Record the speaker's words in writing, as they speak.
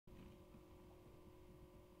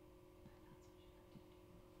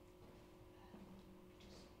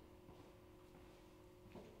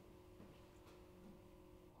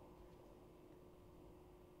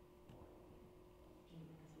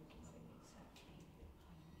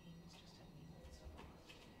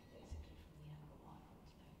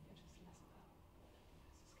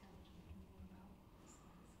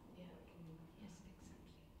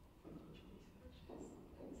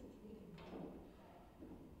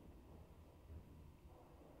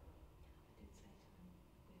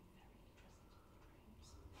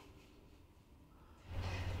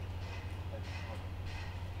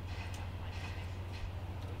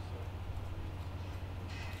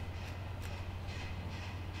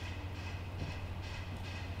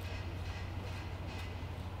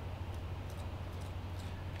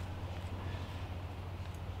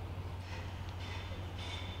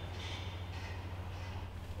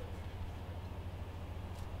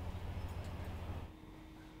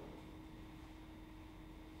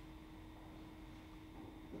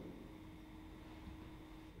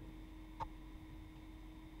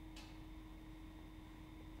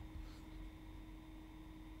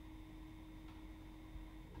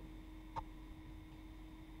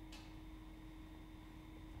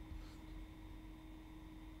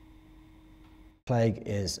plague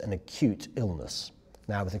is an acute illness.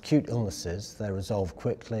 Now, with acute illnesses, they resolve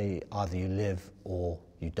quickly, either you live or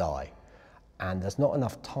you die. And there's not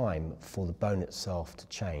enough time for the bone itself to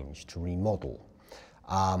change, to remodel.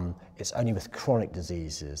 It's only with chronic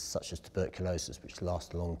diseases, such as tuberculosis, which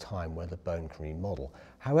last a long time, where the bone can remodel.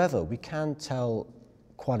 However, we can tell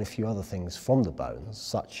quite a few other things from the bones,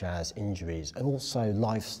 such as injuries and also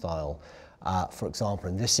lifestyle. For example,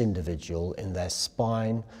 in this individual, in their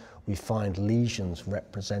spine, we find lesions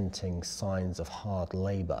representing signs of hard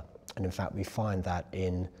labour. And in fact, we find that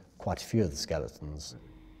in quite a few of the skeletons.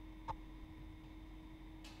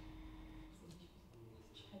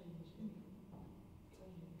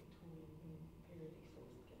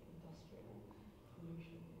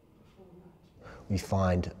 We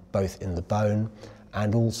find both in the bone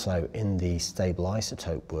and also in the stable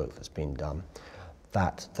isotope work that's been done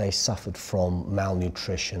that they suffered from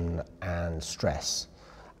malnutrition and stress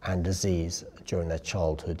and disease during their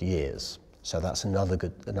childhood years. So that's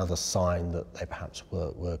another sign that they perhaps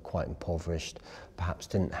were quite impoverished, perhaps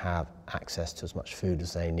didn't have access to as much food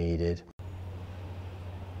as they needed.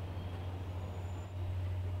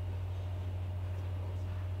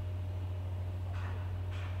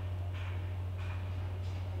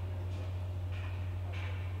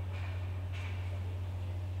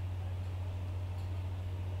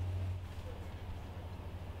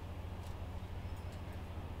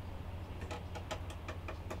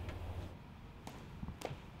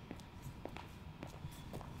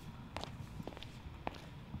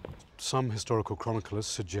 Some historical chroniclers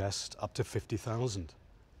suggest up to 50,000.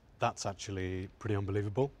 That's actually pretty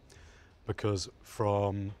unbelievable, because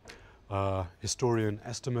from historian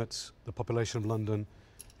estimates, the population of London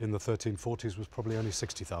in the 1340s was probably only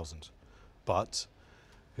 60,000. But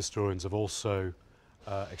historians have also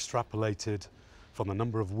extrapolated from the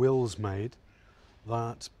number of wills made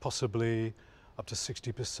that possibly up to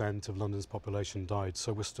 60% of London's population died.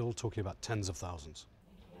 So we're still talking about tens of thousands.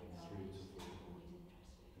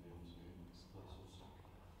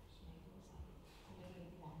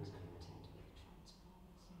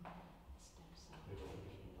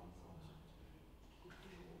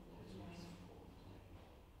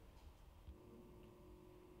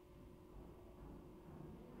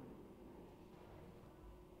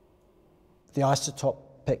 The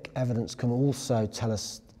isotopic evidence can also tell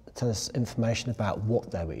us information about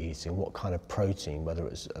what they were eating, what kind of protein, whether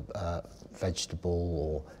it was vegetable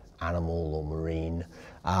or animal or marine.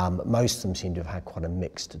 Most of them seem to have had quite a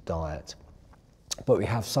mixed diet. But we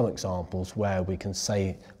have some examples where we can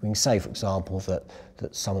say, for example, that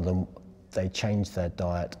some of them, they changed their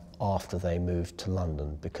diet after they moved to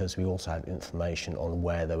London, because we also have information on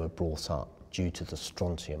where they were brought up due to the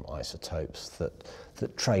strontium isotopes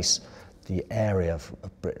that trace the area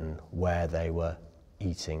of Britain where they were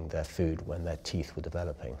eating their food when their teeth were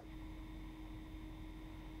developing.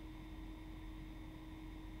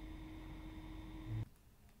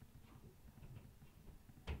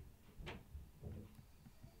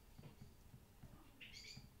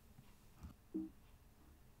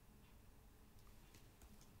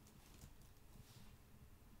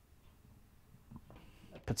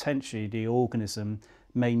 Potentially the organism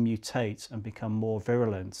may mutate and become more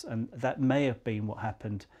virulent, and that may have been what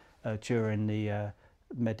happened during the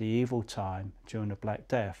medieval time, during the Black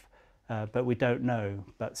Death, but we don't know.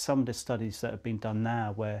 But some of the studies that have been done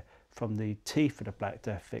now, where from the teeth of the Black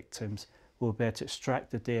Death victims, we'll be able to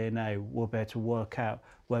extract the DNA, we'll be able to work out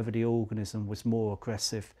whether the organism was more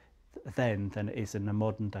aggressive then than it is in the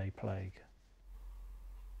modern day plague.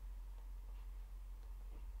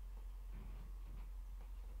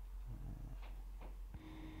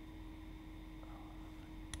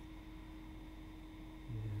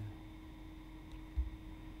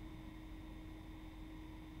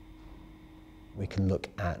 We can look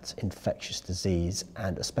at infectious disease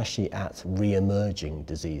and especially at re-emerging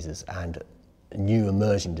diseases and new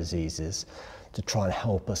emerging diseases to try and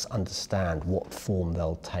help us understand what form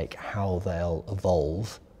they'll take, how they'll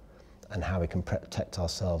evolve, and how we can protect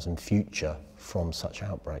ourselves in future from such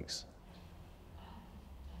outbreaks.